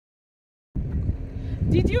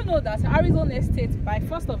Did you know that ARIZON estate by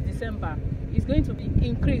 1st of December is going to be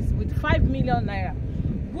increased with 5 million naira?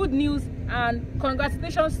 Good news, and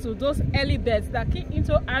congratulations to those early birds that key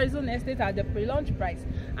into ARIZON estate at the pre-launch price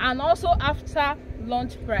and also after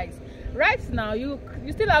launch price. Right now, you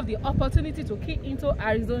still have the opportunity to key into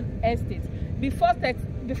ARIZON estate before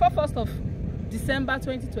 1st of December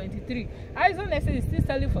 2023. ARIZON estate is still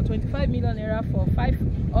selling for 25 million naira for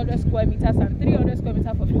 500 square meters and 300 square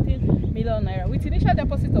meters for 15 million naira. With initial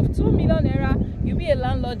deposit of 2 million naira, you'll be a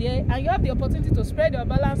landlord here and you have the opportunity to spread your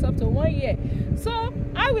balance up to 1 year. So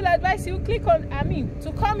I will advise you click on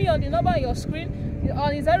to call me on the number on your screen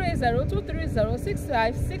on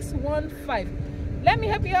 08023065615. Let me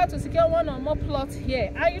help you out to secure one or more plots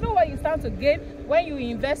here. And you know what you stand to gain when you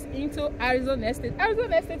invest into ARIZON estate.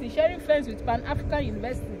 ARIZON estate is sharing fence with Pan-African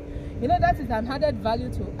University. You know, that is an added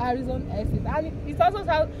value to ARIZON estate. And it also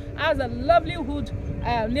has a livelihood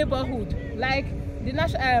neighborhood, like the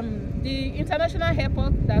international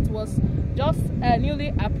airport that was just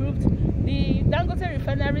newly approved, the Dangote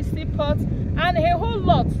refinery seaport, and a whole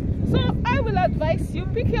lot. So I will advise you,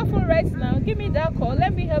 pick your phone right now, give me that call,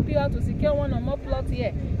 let me help you out to secure one or more plots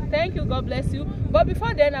here. Thank you, God bless you. But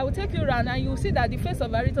before then, I will take you around and you will see that the face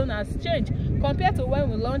of ARIZON has changed compared to when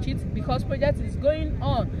we launched it, because project is going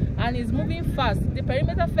on and is moving fast. The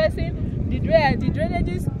perimeter fencing, the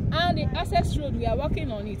drainages, and the access road, we are working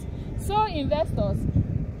on it. So investors,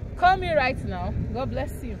 call me right now. God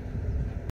bless you.